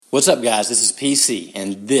What's up, guys? This is PC,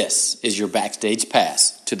 and this is your backstage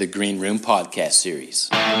pass to the Green Room podcast series.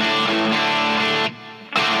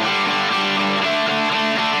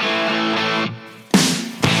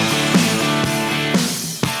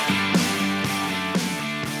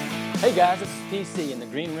 Hey guys, this is PC in the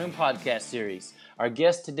Green Room podcast series. Our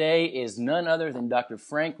guest today is none other than Dr.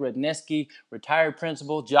 Frank Rudnesky, retired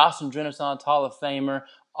principal, Jocelyn Renaissance Hall of Famer,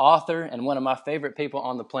 author, and one of my favorite people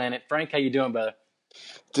on the planet. Frank, how you doing, brother?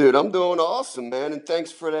 Dude, I'm doing awesome, man, and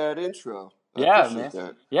thanks for that intro. I appreciate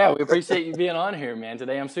that. Yeah, we appreciate you being on here, man.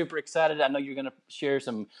 Today I'm super excited. I know you're going to share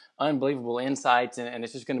some unbelievable insights, and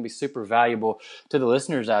it's just going to be super valuable to the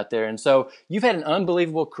listeners out there. And so you've had an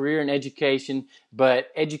unbelievable career in education, but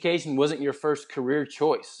education wasn't your first career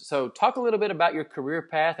choice. So talk a little bit about your career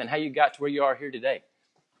path and how you got to where you are here today.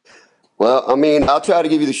 Well, I mean, I'll try to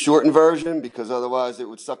give you the shortened version because otherwise it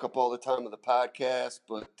would suck up all the time of the podcast.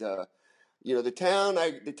 But the town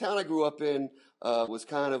I grew up in was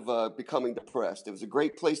kind of becoming depressed. It was a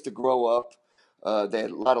great place to grow up. They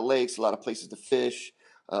had a lot of lakes, a lot of places to fish.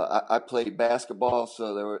 I played basketball,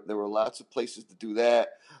 so there were lots of places to do that.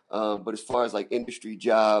 But as far as like industry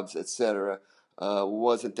jobs, etc.,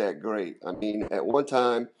 wasn't that great. I mean, at one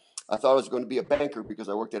time, I thought I was going to be a banker because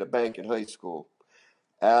I worked at a bank in high school.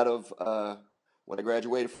 When I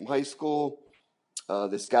graduated from high school,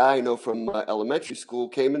 this guy I know from elementary school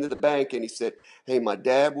came into the bank and he said, "Hey, my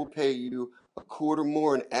dad will pay you a quarter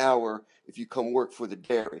more an hour if you come work for the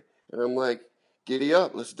dairy." And I'm like, "Giddy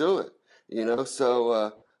up, let's do it."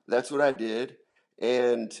 So that's what I did.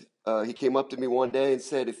 And he came up to me one day and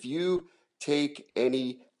said, "If you take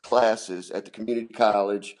any classes at the community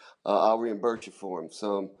college, I'll reimburse you for them."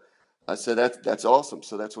 So I said, that's awesome.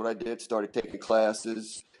 So that's what I did. Started taking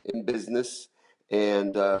classes in business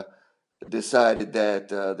and decided that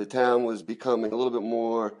the town was becoming a little bit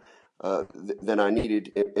more than I needed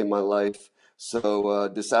in my life. So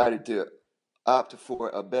decided to opt for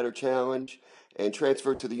a better challenge and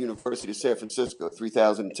transferred to the University of San Francisco,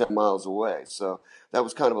 3,010 miles away. So that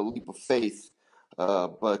was kind of a leap of faith.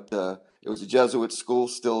 But it was a Jesuit school,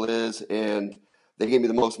 still is, and they gave me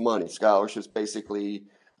the most money. Scholarships, basically.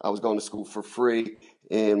 I was going to school for free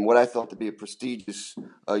in what I thought to be a prestigious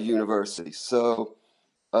university. So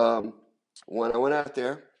when I went out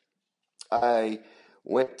there, I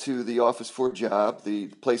went to the office for a job, the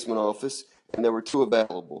placement office, and there were two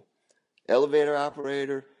available: elevator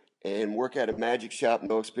operator and work at a magic shop,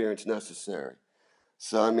 no experience necessary.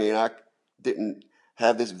 So, I mean, I didn't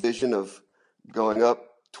have this vision of going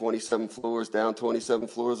up 27 floors, down 27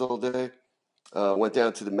 floors all day. Went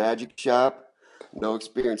down to the magic shop. No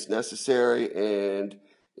experience necessary, and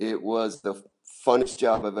it was the funnest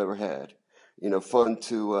job I've ever had. Fun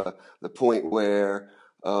to the point where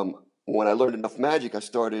when I learned enough magic, I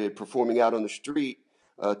started performing out on the street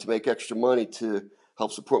to make extra money to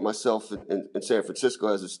help support myself in San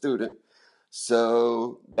Francisco as a student.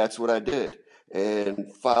 So that's what I did,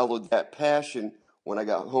 and followed that passion when I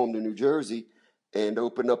got home to New Jersey and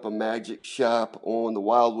opened up a magic shop on the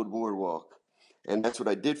Wildwood Boardwalk. And that's what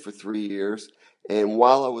I did for 3 years. And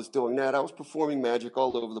while I was doing that, I was performing magic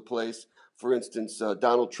all over the place. For instance,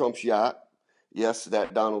 Donald Trump's yacht. Yes,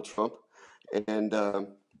 that Donald Trump. And the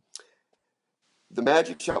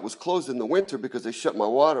magic shop was closed in the winter because they shut my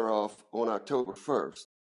water off on October 1st.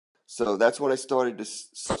 So that's when I started to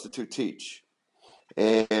substitute teach.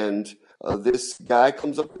 And this guy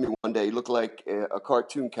comes up to me one day. He looked like a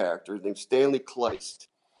cartoon character named Stanley Kleist.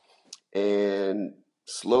 And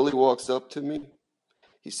slowly walks up to me.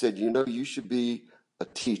 He said, "You should be a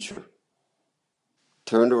teacher."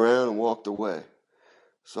 Turned around and walked away.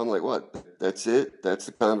 So I'm like, what? That's it? That's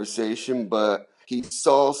the conversation? But he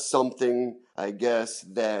saw something, I guess,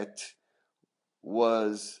 that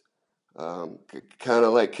was kind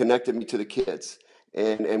of like connected me to the kids.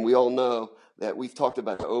 And we all know that we've talked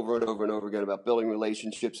about it over and over and over again about building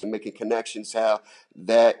relationships and making connections, how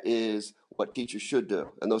that is what teachers should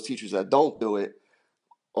do. And those teachers that don't do it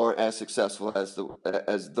aren't as successful as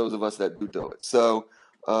those of us that do it. So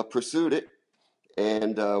pursued it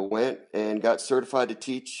and went and got certified to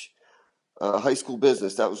teach high school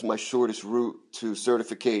business. That was my shortest route to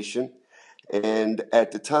certification. And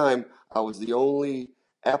at the time, I was the only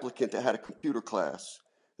applicant that had a computer class.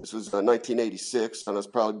 This was 1986, and that's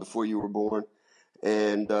probably before you were born.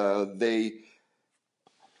 And they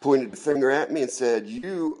pointed the finger at me and said,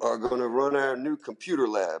 "You are going to run our new computer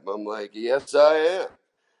lab." I'm like, "Yes, I am,"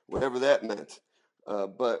 whatever that meant.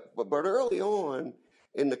 But early on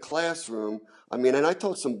in the classroom, I mean, and I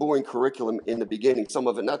taught some boring curriculum in the beginning, some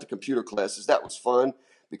of it, not the computer classes. That was fun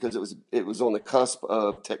because it was on the cusp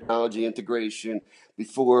of technology integration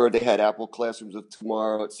before they had Apple Classrooms of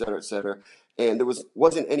Tomorrow, et cetera, et cetera. And there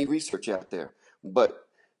wasn't any research out there. But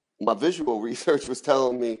my visual research was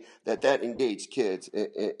telling me that engaged kids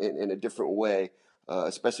in a different way,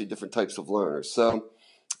 especially different types of learners. So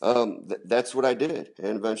that's what I did,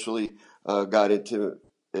 and eventually got into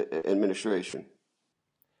administration.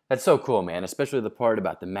 That's so cool, man, especially the part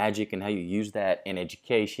about the magic and how you use that in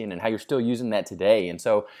education and how you're still using that today. And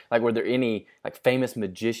so, like, were there any like famous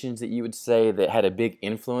magicians that you would say that had a big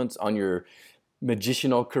influence on your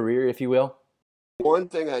magicianal career, if you will? One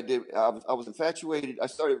thing I did, I was infatuated. I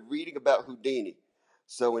started reading about Houdini.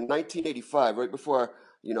 So in 1985, right before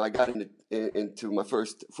I got into my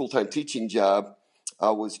first full-time teaching job, I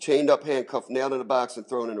was chained up, handcuffed, nailed in a box, and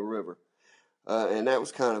thrown in a river, and that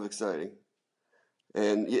was kind of exciting.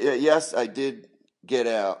 And yes, I did get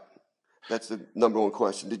out. That's the number one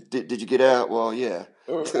question. Did you get out? Well, yeah.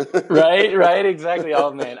 Right, right, exactly.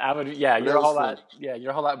 Oh man, I would. Yeah, But that was fun.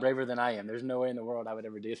 you're a whole lot braver than I am. There's no way in the world I would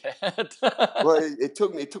ever do that. Well, it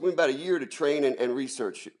took me about a year to train and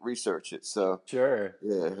research it. So Sure.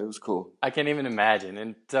 yeah, it was cool. I can't even imagine.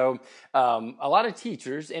 And so, a lot of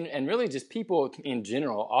teachers and really just people in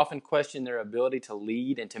general often question their ability to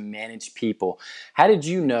lead and to manage people. How did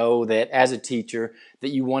you know that as a teacher that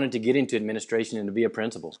you wanted to get into administration and to be a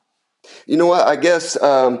principal? You know what? I guess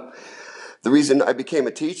the reason I became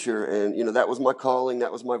a teacher, and that was my calling,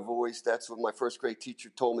 that was my voice. That's what my first grade teacher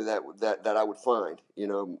told me that I would find.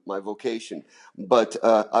 My vocation. But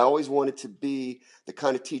I always wanted to be the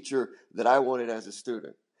kind of teacher that I wanted as a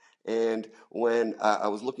student. And when I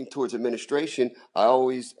was looking towards administration,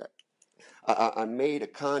 I made a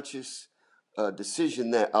conscious decision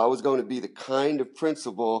that I was going to be the kind of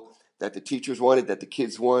principal that the teachers wanted, that the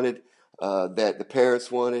kids wanted, that the parents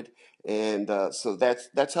wanted, and so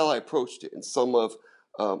that's how I approached it. And some of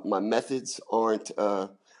my methods aren't,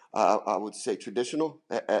 I would say, traditional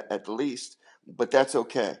at the least, but that's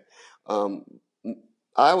okay. Um,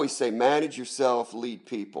 I always say, manage yourself, lead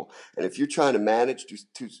people, and if you're trying to manage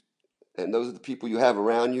and those are the people you have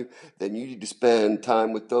around you, then you need to spend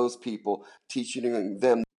time with those people, teaching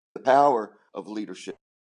them the power of leadership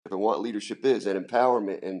and what leadership is and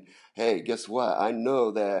empowerment. And hey, guess what? I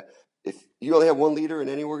know that if you only have one leader in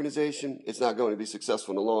any organization, it's not going to be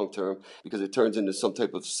successful in the long term because it turns into some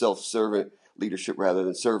type of self-servant leadership rather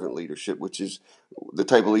than servant leadership, which is the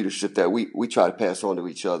type of leadership that we try to pass on to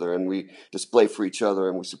each other, and we display for each other,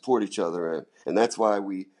 and we support each other. And that's why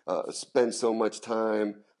we spend so much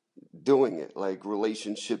time doing it, like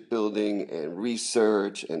relationship building and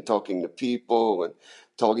research and talking to people and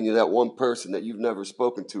talking to that one person that you've never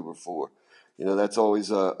spoken to before. That's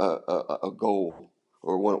always a goal,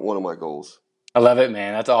 or one of my goals. I love it,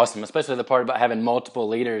 man. That's awesome, especially the part about having multiple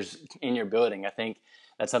leaders in your building. I think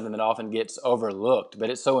that's something that often gets overlooked,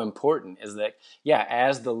 but it's so important is that, yeah,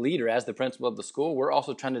 as the leader, as the principal of the school, we're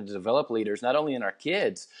also trying to develop leaders, not only in our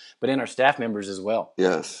kids, but in our staff members as well.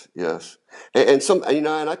 Yes, yes. And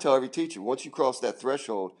I tell every teacher, once you cross that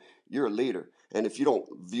threshold, you're a leader. And if you don't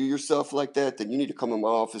view yourself like that, then you need to come in my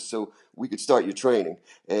office so we could start your training.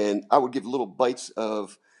 And I would give little bites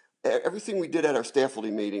of everything we did at our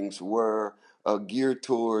staffing meetings were geared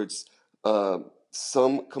towards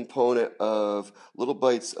some component of little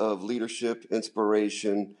bites of leadership,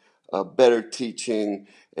 inspiration, better teaching,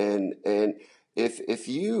 and if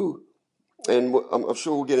you and I'm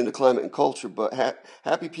sure we'll get into climate and culture, but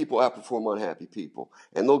happy people outperform unhappy people,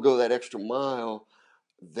 and they'll go that extra mile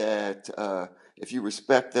that if you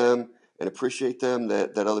respect them and appreciate them,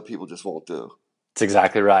 that other people just won't do. That's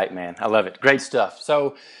exactly right, man. I love it. Great stuff.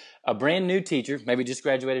 So, a brand new teacher, maybe just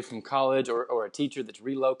graduated from college, or a teacher that's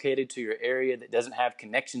relocated to your area that doesn't have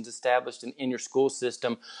connections established in your school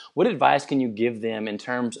system, what advice can you give them in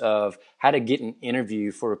terms of how to get an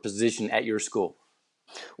interview for a position at your school?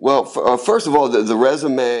 Well, first of all, the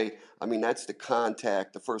resume, I mean, that's the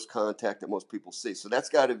first contact that most people see. So that's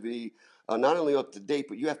got to be not only up to date,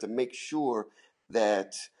 but you have to make sure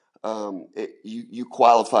that you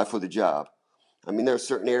qualify for the job. I mean, there are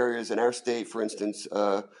certain areas in our state, for instance,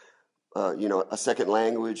 a second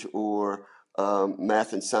language or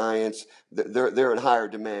math and science, they're in higher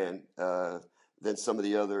demand than some of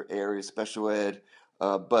the other areas, special ed.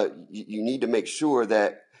 But you need to make sure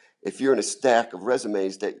that if you're in a stack of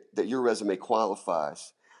resumes, that your resume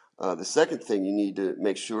qualifies. The second thing you need to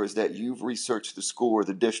make sure is that you've researched the school or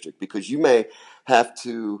the district, because you may have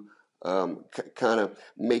to kind of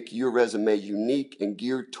make your resume unique and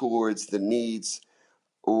geared towards the needs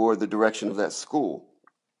or the direction of that school.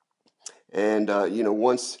 And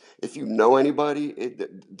once, if you know anybody,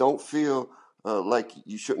 don't feel like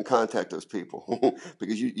you shouldn't contact those people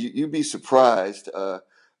because you'd be surprised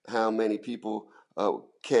how many people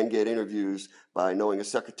can get interviews by knowing a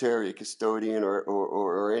secretary, a custodian,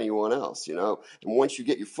 or anyone else, you know. And once you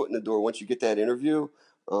get your foot in the door, once you get that interview,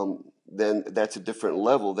 then that's a different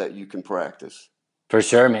level that you can practice. For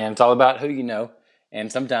sure, man. It's all about who you know,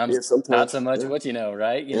 and sometimes Yeah, not so sometimes. much Yeah, what you know,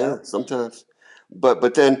 right? yeah, sometimes.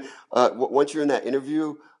 But then once you're in that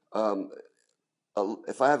interview, um,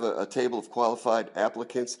 if I have a table of qualified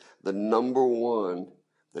applicants, the number one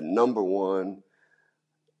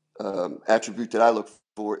attribute that I look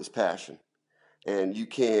for is passion. And you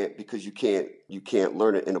can't, because you can't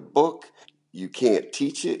learn it in a book. You can't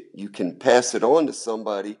teach it. You can pass it on to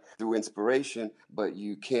somebody through inspiration, but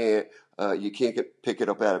you can't pick it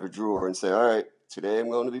up out of a drawer and say, all right, today I'm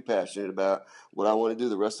going to be passionate about what I want to do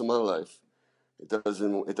the rest of my life. It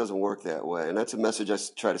doesn't work that way, and that's a message I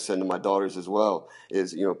try to send to my daughters as well.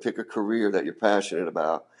 Is, pick a career that you're passionate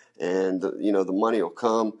about, and the money will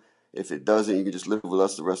come. If it doesn't, you can just live with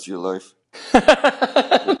us the rest of your life.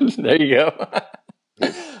 There you go.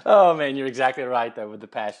 Oh man, you're exactly right though with the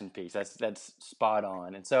passion piece. That's spot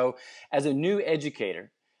on. And so, as a new educator,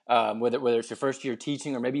 whether it's your first year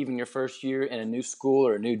teaching or maybe even your first year in a new school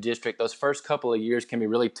or a new district, those first couple of years can be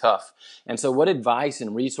really tough. And so, what advice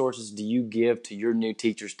and resources do you give to your new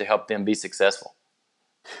teachers to help them be successful?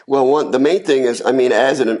 Well, the main thing is, I mean,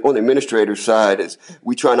 on the administrator side, is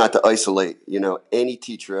we try not to isolate, any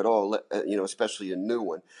teacher at all, especially a new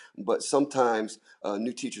one. But sometimes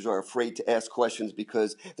new teachers are afraid to ask questions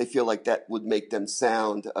because they feel like that would make them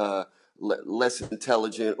sound less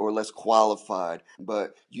intelligent or less qualified.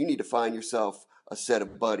 But you need to find yourself a set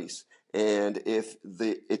of buddies. And if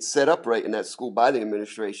it's set up right in that school by the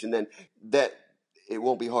administration, then that it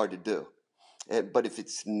won't be hard to do. But if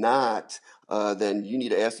it's not, then you need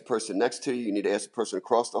to ask the person next to you. You need to ask the person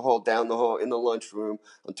across the hall, down the hall, in the lunchroom,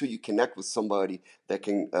 until you connect with somebody that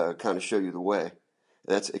can kind of show you the way.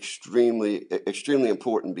 That's extremely, extremely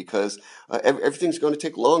important because everything's going to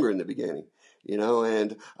take longer in the beginning,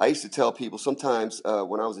 And I used to tell people sometimes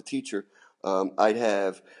when I was a teacher,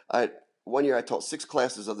 I one year I taught 6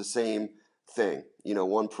 classes of the same thing,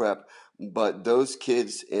 one prep. But those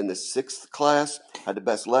kids in the sixth class had the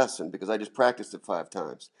best lesson because I just practiced it 5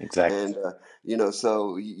 times. Exactly. And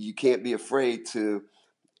so you can't be afraid to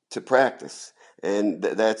practice. And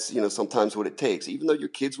that's, sometimes what it takes. Even though your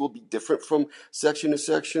kids will be different from section to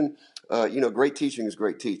section, great teaching is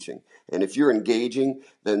great teaching. And if you're engaging,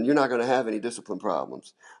 then you're not going to have any discipline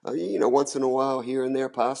problems. Once in a while, here and there,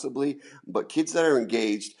 possibly. But kids that are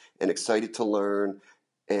engaged and excited to learn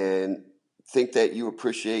and think that you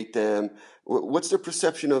appreciate them, what's their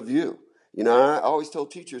perception of you? I always tell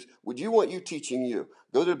teachers, would you want you teaching you?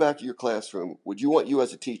 Go to the back of your classroom. Would you want you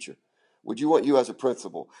as a teacher? Would you want you as a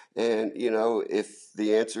principal? And, if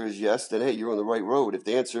the answer is yes, then hey, you're on the right road. If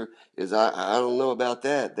the answer is I don't know about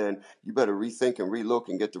that, then you better rethink and relook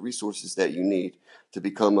and get the resources that you need to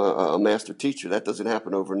become a master teacher. That doesn't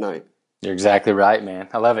happen overnight. You're exactly right, man.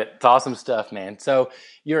 I love it. It's awesome stuff, man. So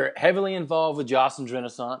you're heavily involved with Jostens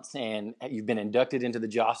Renaissance, and you've been inducted into the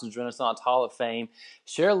Jostens Renaissance Hall of Fame.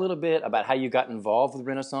 Share a little bit about how you got involved with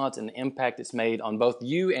Renaissance and the impact it's made on both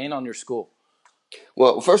you and on your school.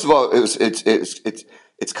 Well, first of all,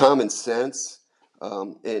 it's common sense.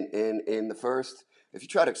 In the first, if you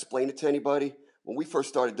try to explain it to anybody, when we first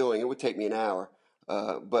started doing it, would take me an hour.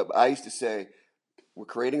 But I used to say, we're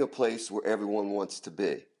creating a place where everyone wants to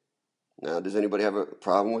be. Now, does anybody have a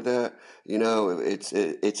problem with that?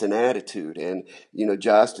 It's an attitude, and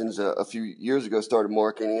Jostens a few years ago started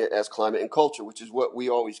marketing it as climate and culture, which is what we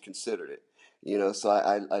always considered it. So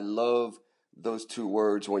I love those two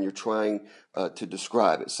words when you're trying to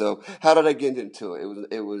describe it. So how did I get into it?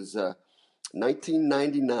 It was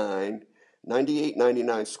 1999, 98,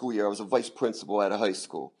 99 school year. I was a vice principal at a high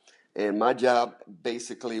school, and my job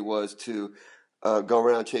basically was to go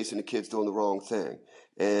around chasing the kids doing the wrong thing.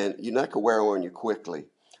 And that could wear on you quickly.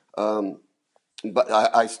 Um, but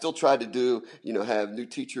I still tried to have new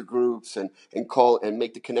teacher groups and call and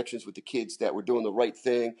make the connections with the kids that were doing the right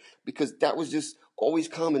thing, because that was just always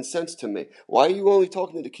common sense to me. Why are you only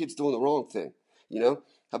talking to the kids doing the wrong thing? How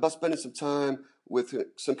about spending some time with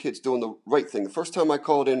some kids doing the right thing? The first time I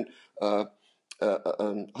called in high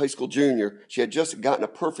school junior, she had just gotten a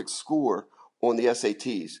perfect score on the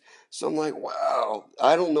SATs. So I'm like, wow,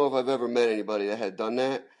 I don't know if I've ever met anybody that had done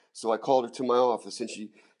that. So I called her to my office, and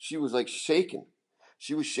she was like shaking.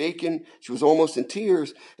 She was shaking. She was almost in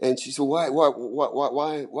tears, and she said, why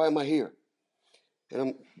am I here? And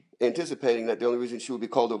I'm anticipating that the only reason she would be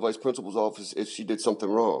called to a vice principal's office is she did something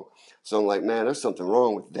wrong. So I'm like, man, there's something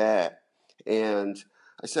wrong with that. And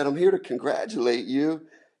I said, I'm here to congratulate you.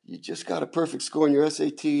 You just got a perfect score in your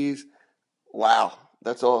SATs. Wow,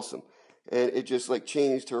 that's awesome. And it just like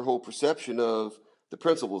changed her whole perception of the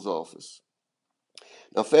principal's office.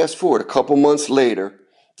 Now, fast forward a couple months later,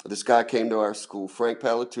 this guy came to our school, Frank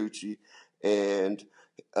Palatucci, and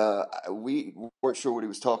we weren't sure what he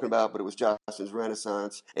was talking about, but it was Johnson's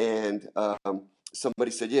Renaissance. And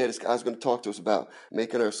somebody said, yeah, this guy's going to talk to us about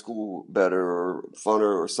making our school better or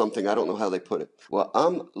funner or something. I don't know how they put it. Well,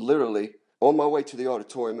 I'm literally on my way to the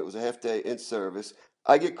auditorium. It was a half day in service.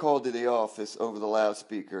 I get called to the office over the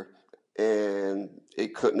loudspeaker, and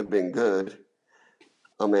it couldn't have been good.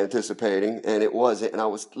 I'm anticipating, and it wasn't. And I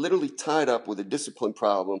was literally tied up with a discipline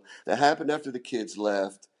problem that happened after the kids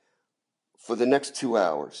left for the next 2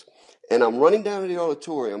 hours. And I'm running down to the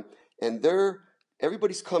auditorium, and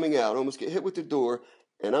everybody's coming out, almost get hit with the door,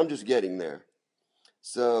 and I'm just getting there.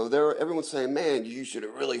 So everyone's saying, man, you should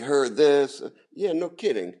have really heard this. Yeah, no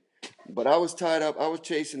kidding. But I was tied up. I was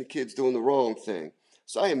chasing the kids doing the wrong thing.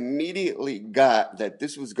 So I immediately got that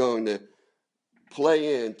this was going to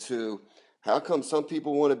play into how come some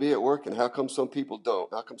people want to be at work and how come some people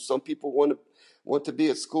don't? How come some people want to be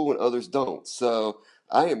at school and others don't? So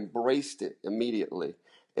I embraced it immediately.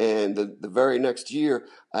 And the very next year,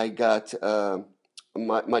 I got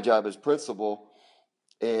my job as principal,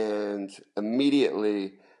 and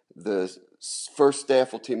immediately the first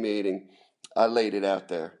faculty meeting, I laid it out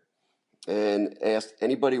there and asked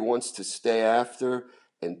anybody wants to stay after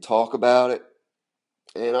and talk about it.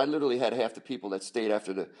 And I literally had half the people that stayed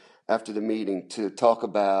after the meeting to talk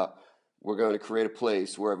about we're going to create a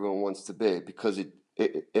place where everyone wants to be, because it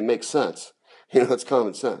makes sense. It's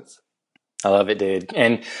common sense. I love it, dude.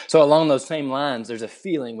 And so along those same lines, there's a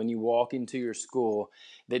feeling when you walk into your school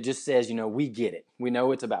that just says, we get it. We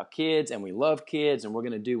know it's about kids and we love kids and we're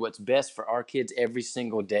going to do what's best for our kids every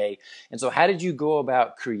single day. And so how did you go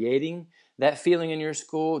about creating that feeling in your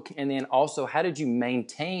school? And then also, how did you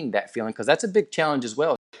maintain that feeling? Because that's a big challenge as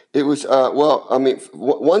well. It was, well, I mean,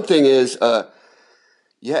 one thing is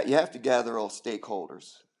you have to gather all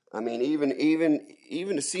stakeholders. I mean,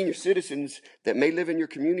 even the senior citizens that may live in your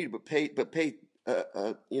community but pay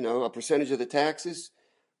a percentage of the taxes.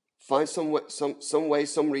 Find some way,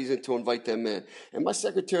 some reason to invite them in. And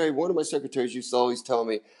one of my secretaries used to always tell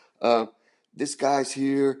me, this guy's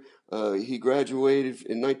here. He graduated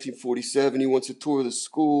in 1947. He wants a tour of the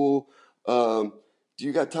school. Do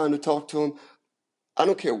you got time to talk to him? I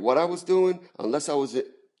don't care what I was doing, unless I was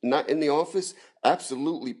not in the office.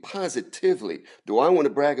 Absolutely, positively, do I want to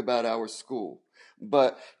brag about our school.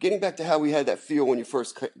 But getting back to how we had that feel when you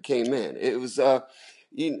first came in, it was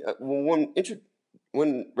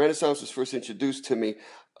when Renaissance was first introduced to me,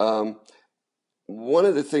 one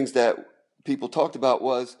of the things that people talked about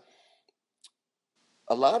was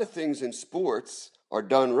a lot of things in sports are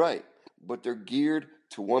done right, but they're geared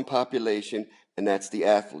to one population, and that's the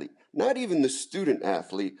athlete. Not even the student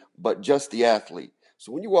athlete, but just the athlete.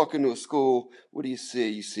 So when you walk into a school, what do you see?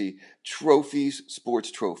 You see trophies, sports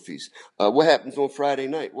trophies. What happens on Friday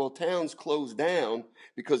night? Well, towns close down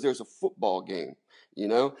because there's a football game,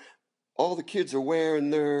 All the kids are wearing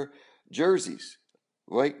their jerseys,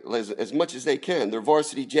 right? As much as they can, their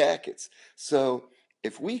varsity jackets. So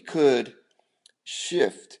if we could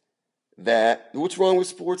shift that, what's wrong with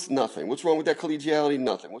sports? Nothing. What's wrong with that collegiality?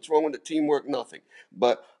 Nothing. What's wrong with the teamwork? Nothing.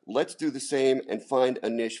 But let's do the same and find a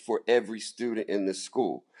niche for every student in this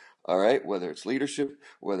school. All right, whether it's leadership,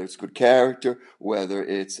 whether it's good character, whether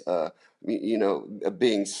it's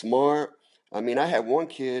being smart. I mean, I had one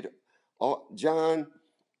kid, John.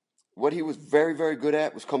 What he was very, very good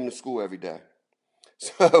at was coming to school every day.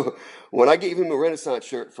 So when I gave him a Renaissance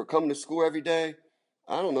shirt for coming to school every day,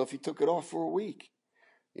 I don't know if he took it off for a week.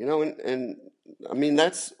 And I mean,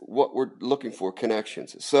 that's what we're looking for,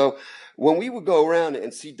 connections. So when we would go around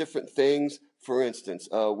and see different things, for instance,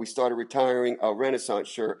 we started retiring a Renaissance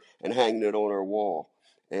shirt and hanging it on our wall.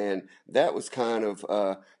 And that was kind of,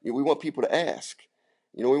 we want people to ask.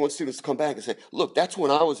 We want students to come back and say, look, that's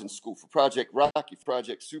when I was in school for Project Rocky,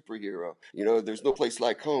 Project Superhero. There's no place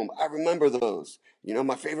like home. I remember those.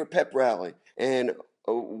 My favorite pep rally. And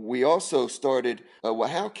we also started,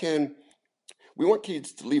 we want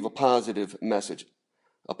kids to leave a positive message,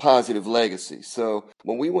 a positive legacy. So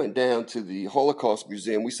when we went down to the Holocaust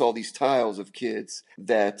Museum, we saw these tiles of kids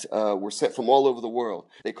that were sent from all over the world.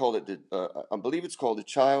 They called it, I believe it's called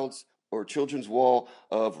the Children's Wall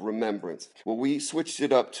of Remembrance. Well, we switched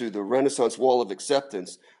it up to the Renaissance Wall of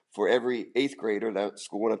Acceptance for every 8th grader. That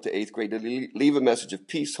school went up to 8th grade to leave a message of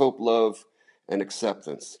peace, hope, love, and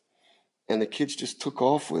acceptance. And the kids just took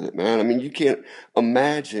off with it, man. I mean, you can't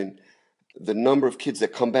imagine the number of kids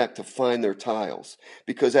that come back to find their tiles,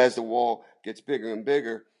 because as the wall gets bigger and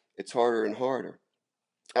bigger, it's harder and harder.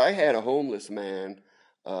 I had a homeless man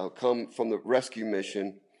come from the rescue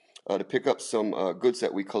mission to pick up some goods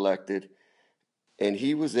that we collected, and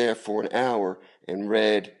he was there for an hour and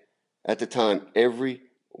read, at the time, every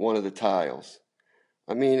one of the tiles.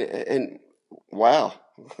 I mean, and wow,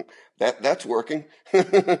 that's working.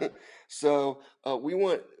 So we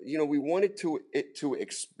wanted it to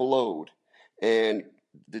explode, and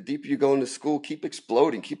the deeper you go into school, keep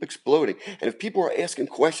exploding, keep exploding. And if people are asking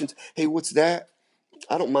questions, hey, what's that?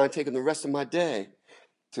 I don't mind taking the rest of my day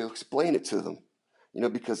to explain it to them,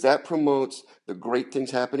 because that promotes the great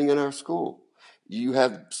things happening in our school. You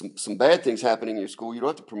have some bad things happening in your school, you don't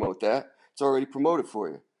have to promote that. It's already promoted for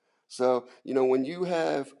you. So, when you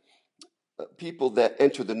have people that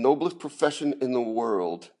enter the noblest profession in the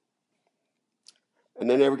world and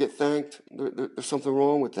they never get thanked, there's something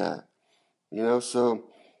wrong with that. So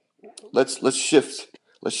let's shift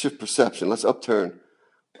perception. Let's upturn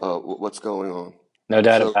what's going on. No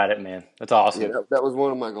doubt So about it, man. That's yeah, awesome. that was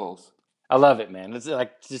one of my goals. I love it, man. It's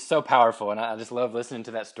like just so powerful, and I just love listening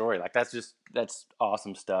to that story. Like that's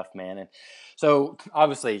awesome stuff, man. And so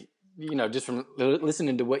obviously, just from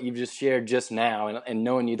listening to what you've just shared just now, and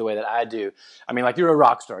knowing you the way that I do, I mean, like you're a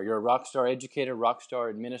rock star. You're a rock star educator, rock star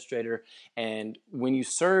administrator, and when you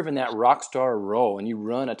serve in that rock star role and you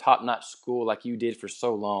run a top-notch school like you did for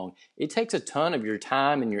so long, it takes a ton of your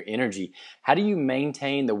time and your energy. How do you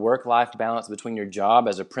maintain the work-life balance between your job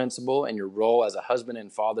as a principal and your role as a husband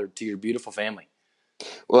and father to your beautiful family?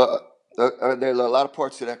 Well, there are a lot of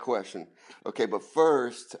parts to that question. Okay, but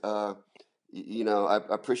first, I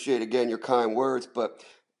appreciate again your kind words, but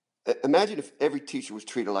imagine if every teacher was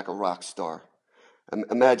treated like a rock star.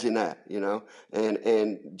 Imagine that,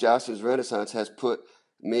 and Jocelyn's Renaissance has put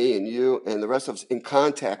me and you and the rest of us in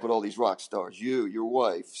contact with all these rock stars. You, your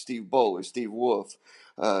wife, Steve Bowler, Steve Wolf,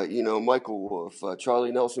 Michael Wolf,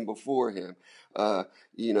 Charlie Nelson before him,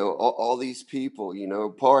 all these people,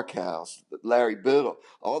 Parkhouse, Larry Biddle,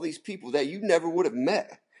 all these people that you never would have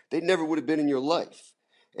met. They never would have been in your life.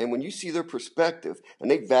 And when you see their perspective and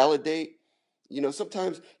they validate,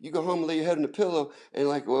 sometimes you go home and lay your head on the pillow and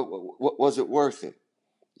like, what was it worth it?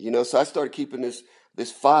 So I started keeping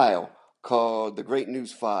this file called the Great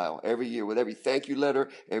News File every year with every thank you letter,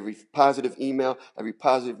 every positive email, every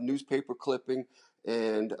positive newspaper clipping,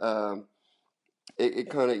 and it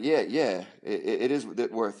kind of it is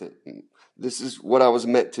worth it. This is what I was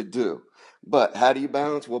meant to do. But how do you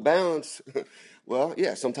balance? Well, balance. Well,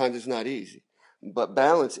 yeah, sometimes it's not easy, but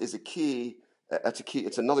balance is a key. That's a key.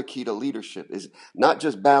 It's another key to leadership. Is not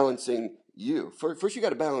just balancing you. First, you got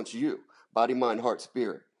to balance you, body, mind, heart,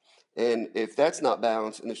 spirit. And if that's not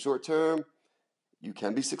balanced in the short term, you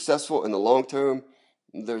can be successful. In the long term,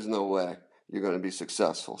 there's no way you're going to be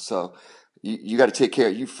successful. So you got to take care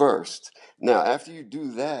of you first. Now, after you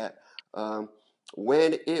do that,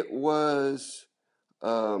 when it was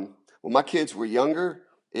when my kids were younger,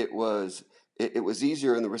 it was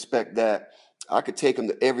easier in the respect that I could take them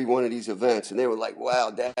to every one of these events, and they were like,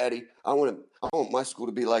 "Wow, Daddy, I want my school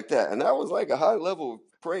to be like that." And that was like a high level of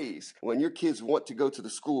praise when your kids want to go to the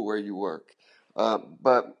school where you work.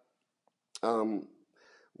 But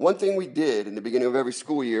one thing we did in the beginning of every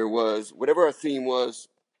school year was whatever our theme was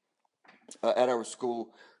at our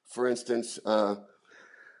school. For instance,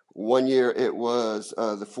 one year it was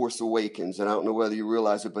The Force Awakens, and I don't know whether you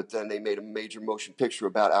realize it, but then they made a major motion picture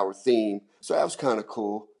about our theme. So that was kind of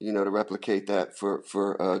cool, to replicate that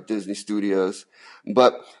for Disney Studios.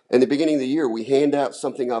 But in the beginning of the year, we hand out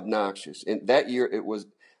something obnoxious. And that year it was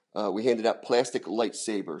we handed out plastic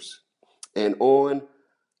lightsabers. And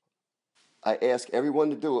I ask everyone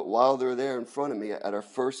to do it while they're there in front of me at our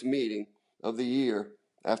first meeting of the year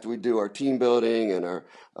after we do our team building and our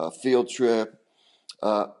field trip.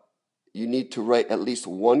 You need to write at least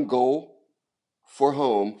one goal for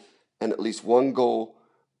home and at least one goal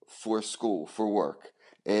for school, for work.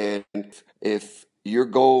 And if your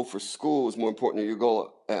goal for school is more important than your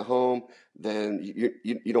goal at home, then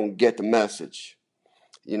you don't get the message.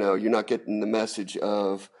 You're not getting the message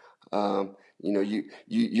of,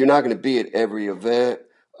 you're not going to be at every event,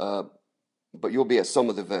 but you'll be at some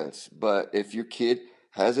of the events. But if your kid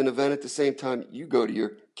has an event at the same time, you go to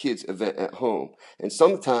your kid's event at home. And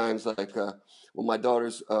sometimes, like when my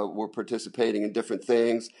daughters were participating in different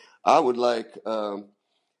things, I would I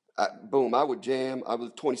would jam. I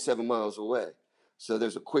was 27 miles away. So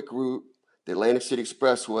there's a quick route, the Atlantic City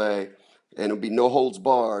Expressway, and it'll be no holds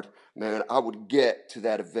barred. Man, I would get to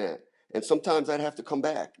that event. And sometimes I'd have to come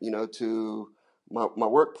back, to my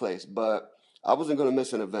workplace. But I wasn't going to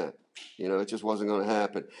miss an event. It just wasn't going to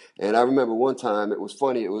happen. And I remember one time, it was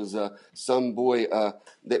funny. It was some boy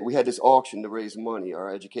that we had this auction to raise money,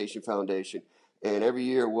 our education foundation, and every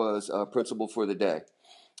year was principal for the day.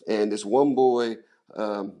 And this one boy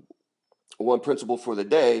won principal for the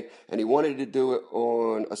day, and he wanted to do it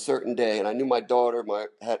on a certain day. And I knew my daughter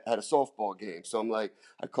had a softball game, so I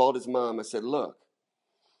called his mom. I said, "Look,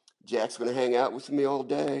 Jack's going to hang out with me all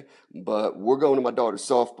day, but we're going to my daughter's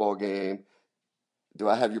softball game. Do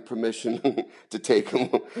I have your permission to take him?"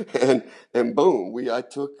 And boom, I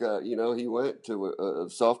took he went to a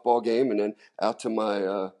softball game, and then out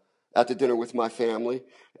to dinner with my family.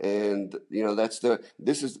 And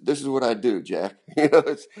this is what I do, Jack.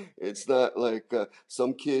 It's not like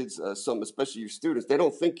some kids, some especially your students, they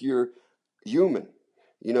don't think you're human.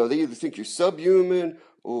 They either think you're subhuman,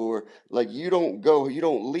 or like you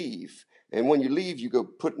don't leave. And when you leave, you go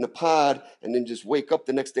put in a pod and then just wake up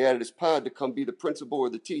the next day out of this pod to come be the principal or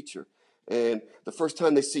the teacher. And the first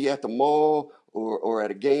time they see you at the mall or at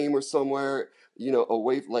a game or somewhere,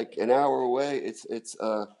 away like an hour away, it's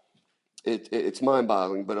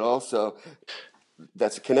mind-boggling. But also,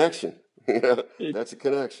 that's a connection. That's a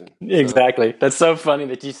connection. So Exactly. That's so funny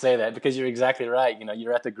that you say that, because you're exactly right.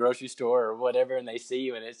 You're at the grocery store or whatever, and they see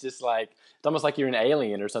you, and it's just like, it's almost like you're an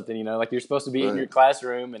alien or something, like you're supposed to be in your right,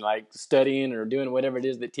 classroom and like studying or doing whatever it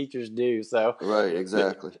is that teachers do. So right,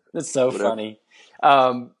 exactly. that's so Whatever. funny.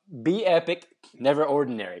 Be epic, never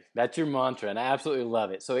ordinary. That's your mantra, and I absolutely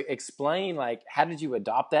love it. So explain, like, how did you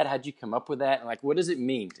adopt that? How did you come up with that? And like, what does it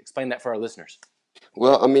mean? Explain that for our listeners.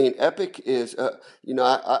 Well, I mean, epic is, I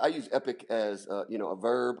use epic as, a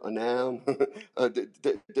verb, a noun,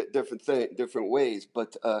 different ways.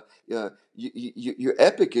 But your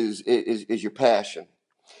epic is your passion.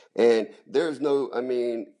 And there's no, I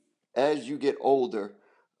mean, as you get older,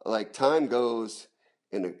 like time goes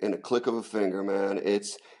in a click of a finger, man.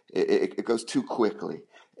 It goes too quickly,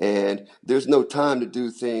 and there's no time to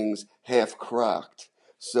do things half crocked.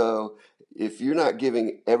 So if you're not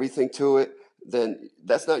giving everything to it, then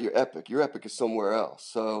that's not your epic. Your epic is somewhere else.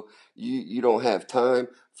 So you don't have time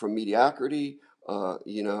for mediocrity, or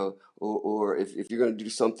if you're going to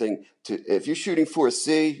do something if you're shooting for a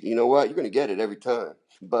C, you know what? You're going to get it every time.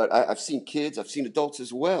 But I've seen kids, I've seen adults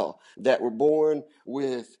as well that were born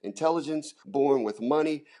with intelligence, born with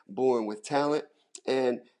money, born with talent,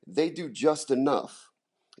 and they do just enough.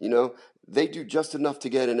 You know, they do just enough to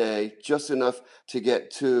get an A, just enough to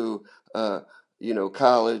get to,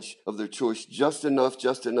 college of their choice, just enough,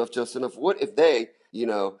 just enough, just enough. What if they,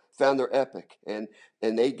 found their epic and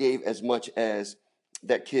they gave as much as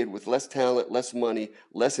that kid with less talent, less money,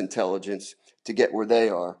 less intelligence to get where they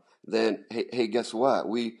are? Then hey, guess what?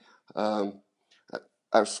 Um,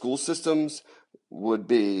 our school systems would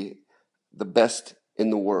be the best in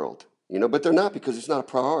the world, but they're not, because it's not a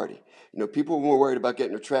priority. People are more worried about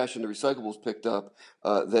getting their trash and the recyclables picked up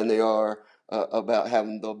than they are about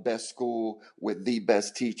having the best school with the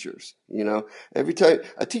best teachers. Every time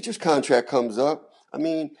a teacher's contract comes up, I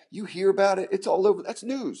mean, you hear about it. It's all over. That's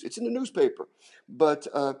news. It's in the newspaper. But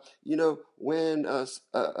when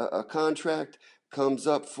a contract comes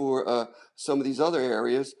up for some of these other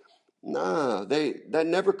areas, nah, that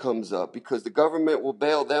never comes up, because the government will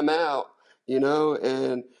bail them out,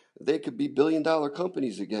 and they could be billion-dollar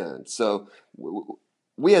companies again. So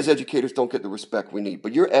we as educators don't get the respect we need.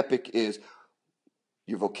 But your epic is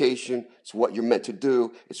your vocation. It's what you're meant to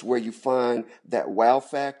do. It's where you find that wow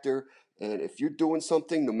factor. And if you're doing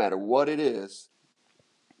something, no matter what it is,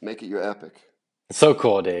 make it your epic. So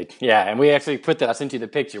cool, dude. Yeah, and we actually put that. I sent you the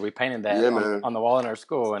picture. We painted that Yeah, on man. on the wall in our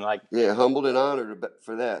school, and like, Yeah, humbled and honored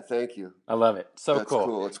for that. Thank you. I love it. So That's cool.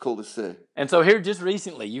 cool. It's cool to see. And so here, just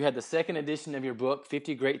recently, you had the second edition of your book,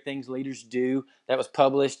 50 Great Things Leaders Do, that was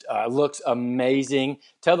published. Looks amazing.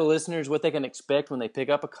 Tell the listeners what they can expect when they pick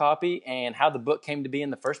up a copy and how the book came to be in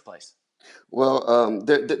the first place. Well,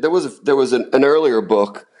 there was an earlier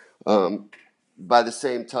book by the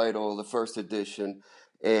same title, the first edition,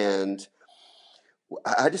 and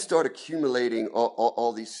I just started accumulating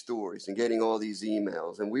all these stories and getting all these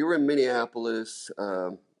emails. And we were in Minneapolis.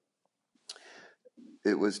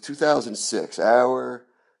 It was 2006. Our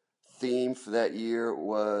theme for that year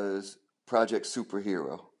was Project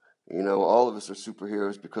Superhero. All of us are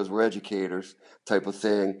superheroes because we're educators, type of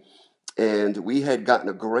thing. And we had gotten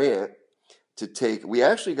a grant we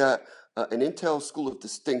actually got an Intel School of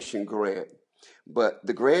Distinction grant, but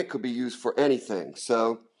the grant could be used for anything.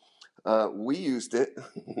 So we used it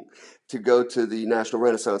to go to the National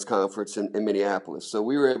Renaissance Conference in Minneapolis. So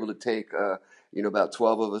we were able to take, about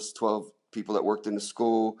 12 of us, 12 people that worked in the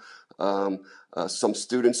school. Some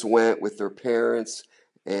students went with their parents,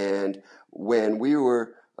 and when we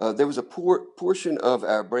were there was a portion of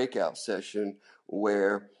our breakout session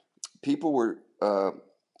where people were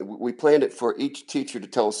we planned it for each teacher to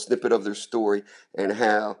tell a snippet of their story and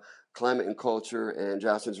how climate and culture and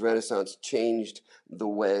Jocelyn's Renaissance changed the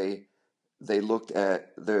way they looked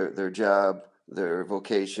at their job, their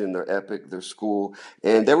vocation, their epic, their school.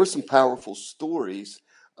 And there were some powerful stories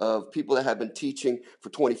of people that had been teaching for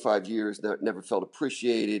 25 years that never felt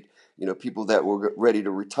appreciated, people that were ready to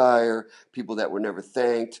retire, people that were never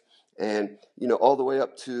thanked, and, all the way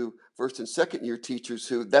up to first and second year teachers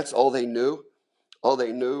who that's all they knew. All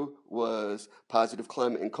they knew was positive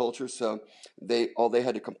climate and culture. So all they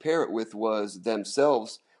had to compare it with was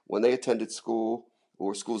themselves when they attended school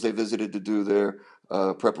or schools they visited to do their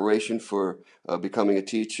preparation for becoming a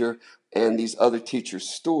teacher, and these other teachers'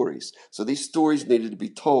 stories. So these stories needed to be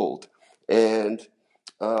told. And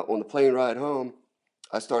on the plane ride home,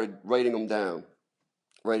 I started writing them down,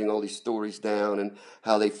 writing all these stories down and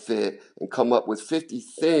how they fit, and come up with 50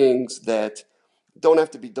 things that don't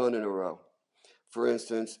have to be done in a row. For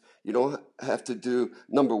instance, you don't have to do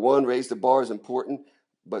number one, raise the bar is important,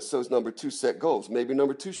 but so is number two, set goals. Maybe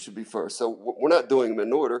number two should be first. So we're not doing them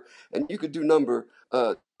in order. And you could do number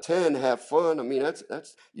 10, have fun. I mean,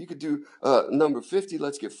 that's you could do number 50,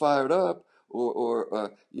 let's get fired up,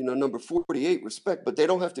 or number 48, respect. But they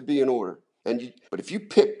don't have to be in order. But if you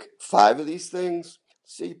pick 5 of these things,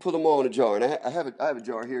 say you put them all in a jar, and I have a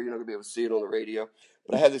jar here. You're not gonna be able to see it on the radio,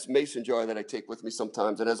 but I have this mason jar that I take with me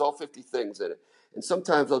sometimes. It has all 50 things in it. And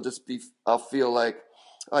sometimes I'll feel like,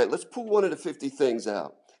 all right, let's pull one of the 50 things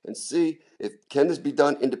out and see if can this be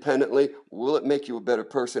done independently? Will it make you a better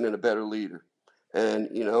person and a better leader? And,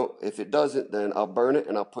 if it doesn't, then I'll burn it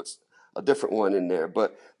and I'll put a different one in there.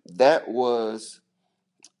 But that's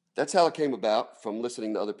how it came about from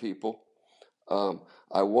listening to other people.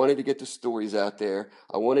 I wanted to get the stories out there.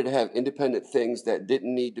 I wanted to have independent things that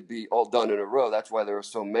didn't need to be all done in a row. That's why there are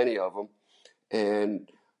so many of them.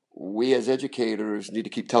 And we as educators need to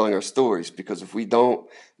keep telling our stories, because if we don't,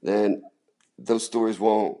 then those stories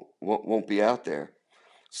won't be out there.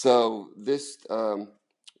 So this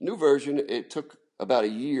new version, it took about a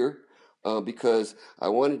year because I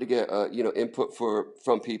wanted to get input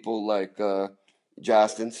from people like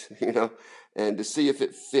Jostens, and to see if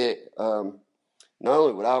it fit not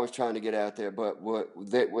only what I was trying to get out there, but what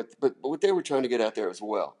they were trying to get out there as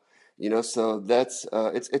well. So that's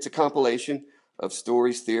it's a compilation of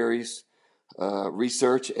stories, theories,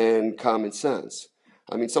 research, and common sense.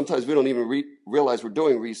 I mean, sometimes we don't even realize we're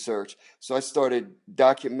doing research. So I started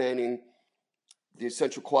documenting the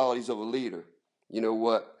essential qualities of a leader.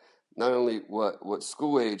 Not only what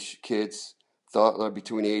school age kids thought, like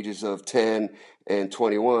between the ages of 10 and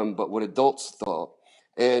 21, but what adults thought.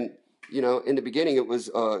 And, in the beginning, it was,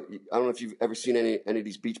 I don't know if you've ever seen any of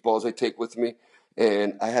these beach balls I take with me.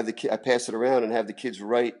 And I pass it around and have the kids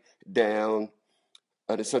write down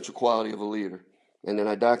an essential quality of a leader, and then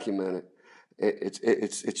I document it.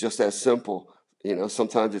 It's just that simple.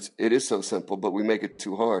 Sometimes it is so simple, but we make it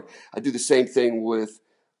too hard. I do the same thing with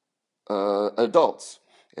adults,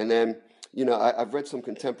 and then I've read some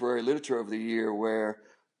contemporary literature over the year where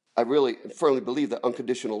I really firmly believe that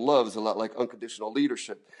unconditional love is a lot like unconditional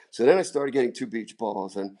leadership. So then I started getting 2 beach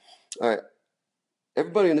balls, and all right,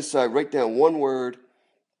 everybody on this side, write down one word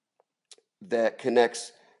that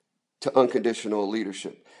connects to unconditional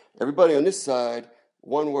leadership. Everybody on this side,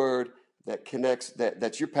 one word that connects,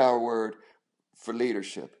 that's your power word for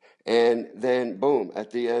leadership. And then boom, at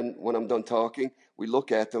the end, when I'm done talking, we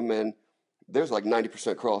look at them and there's like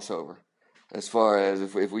 90% crossover. As far as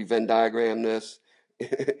if we Venn diagram this,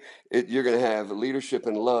 you're going to have leadership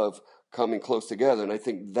and love coming close together. And I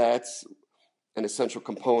think that's an essential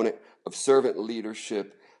component of servant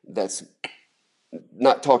leadership that's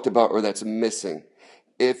not talked about or that's missing.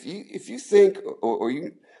 If you think or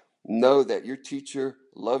you know that your teacher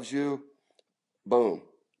loves you, boom,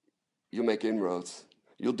 you'll make inroads.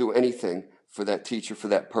 You'll do anything for that teacher, for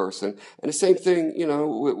that person. And the same thing,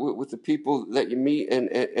 with the people that you meet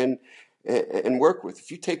and work with.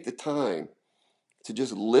 If you take the time to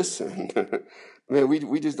just listen, man,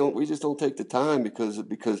 we just don't take the time because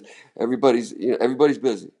everybody's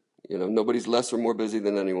busy. Nobody's less or more busy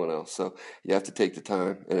than anyone else. So you have to take the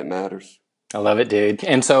time, and it matters. I love it, dude.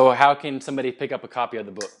 And so how can somebody pick up a copy of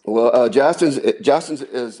the book? Well, Jostens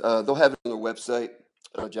is they'll have it on their website.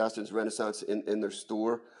 Jostens Renaissance in their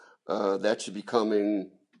store. That should be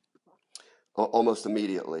coming almost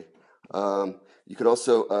immediately. You can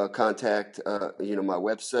also contact my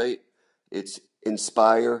website. It's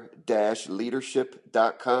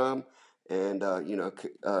inspire-leadership.com, and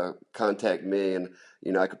contact me, and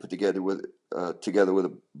I could put together together with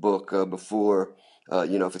a book before,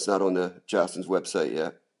 if it's not on the Jostens website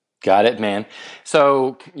yet. Got it, man.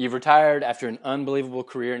 So you've retired after an unbelievable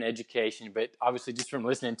career in education, but obviously just from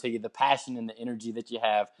listening to you, the passion and the energy that you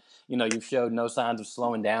have, you've showed no signs of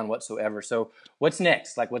slowing down whatsoever. So what's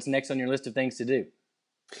next? Like, what's next on your list of things to do?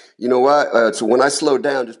 You know what? So when I slow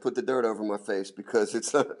down, just put the dirt over my face, because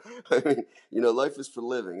it's, life is for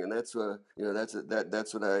living, and that's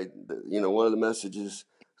that's what one of the messages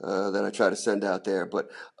that I try to send out there.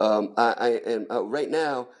 But I am right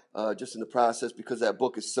now just in the process, because that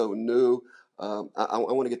book is so new. I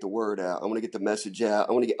want to get the word out. I want to get the message out.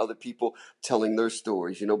 I want to get other people telling their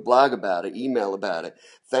stories. Blog about it, email about it,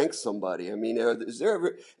 thank somebody. I mean, is there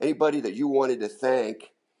ever anybody that you wanted to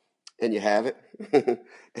thank and you haven't?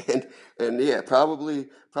 and yeah, probably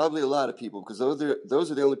a lot of people, because those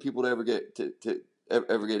are the only people to ever get to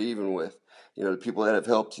ever get even with. The people that have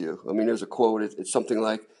helped you. I mean, there's a quote. It's something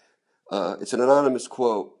like, it's an anonymous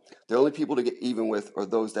quote. The only people to get even with are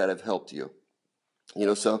those that have helped you.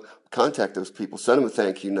 So contact those people, send them a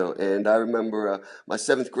thank you note. And I remember my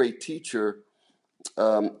 7th grade teacher.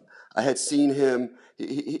 I had seen him.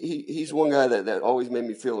 He's one guy that always made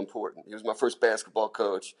me feel important. He was my first basketball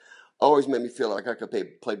coach. Always made me feel like I could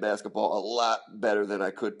play basketball a lot better than I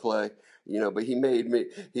could play. But he made me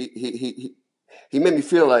he made me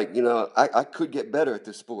feel like I could get better at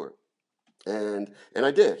this sport, and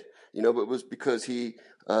I did. But it was because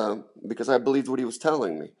because I believed what he was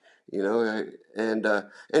telling me.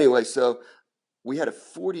 Anyway, so we had a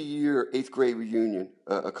 40-year 8th grade reunion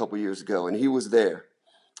a couple years ago, and he was there.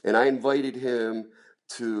 And I invited him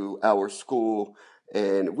to our school,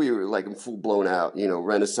 and we were like in full blown out,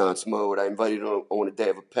 Renaissance mode. I invited him on a day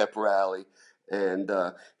of a pep rally, and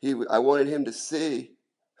I wanted him to see,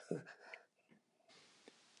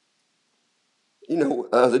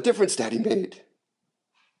 the difference that he made.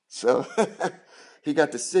 So he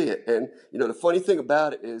got to see it. And, the funny thing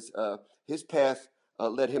about it is his path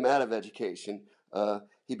led him out of education.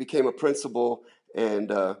 He became a principal,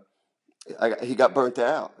 and he got burnt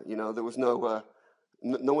out. There was no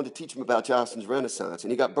one to teach him about Jostens Renaissance,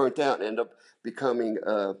 and he got burnt out and ended up becoming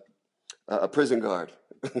a prison guard.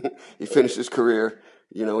 He finished his career,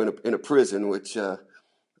 in a prison, which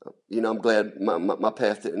I'm glad my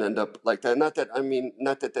path didn't end up like that. Not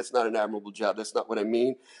that that's not an admirable job. That's not what I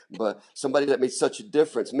mean. But somebody that made such a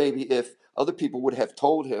difference. Maybe if other people would have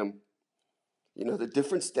told him, the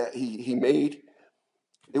difference that he made,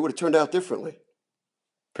 it would have turned out differently.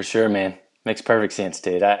 For sure, man. Makes perfect sense,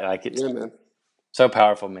 dude. I like it. Yeah, man. So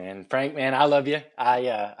powerful, man. Frank, man, I love you.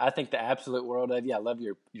 I think the absolute world of you. I love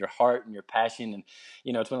your heart and your passion, and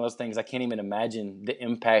it's one of those things I can't even imagine the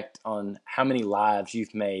impact on how many lives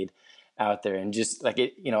you've made out there. And just like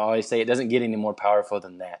it, I always say, it doesn't get any more powerful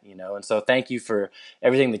than that, And so thank you for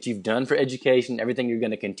everything that you've done for education, everything you're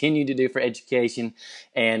going to continue to do for education,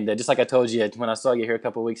 and just like I told you when I saw you here a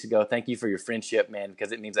couple of weeks ago, thank you for your friendship, man,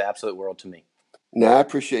 because it means the absolute world to me. No, I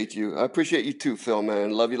appreciate you. I appreciate you too, Phil,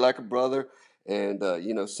 man. Love you like a brother. And,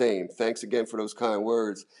 same. Thanks again for those kind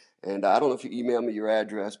words. And I don't know if you email me your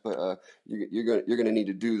address, but you're gonna need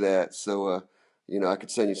to do that. So, I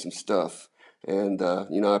could send you some stuff. And,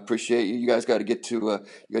 I appreciate you. You guys got to get to,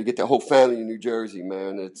 you got to get the whole family in New Jersey,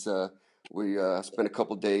 man. It's, we spent a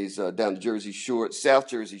couple days down the Jersey Shore, South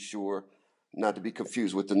Jersey Shore, not to be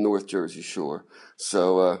confused with the North Jersey Shore.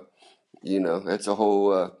 So, that's a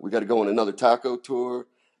whole, we got to go on another taco tour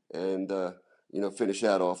and, finish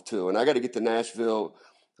that off too. And I got to get to Nashville.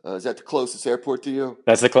 Is that the closest airport to you?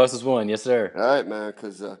 That's the closest one. Yes, sir. All right, man.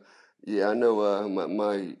 Because, I know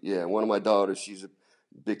one of my daughters, she's a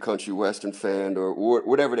big country western fan or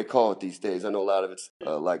whatever they call it these days. I know a lot of it's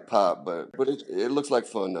like pop, but it looks like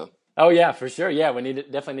fun though. Oh yeah, for sure. Yeah, we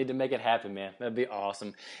definitely need to make it happen, man. That'd be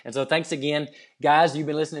awesome. And so thanks again, guys. You've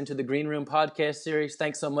been listening to the Green Room podcast series.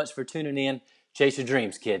 Thanks so much for tuning in. Chase your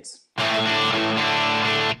dreams, kids.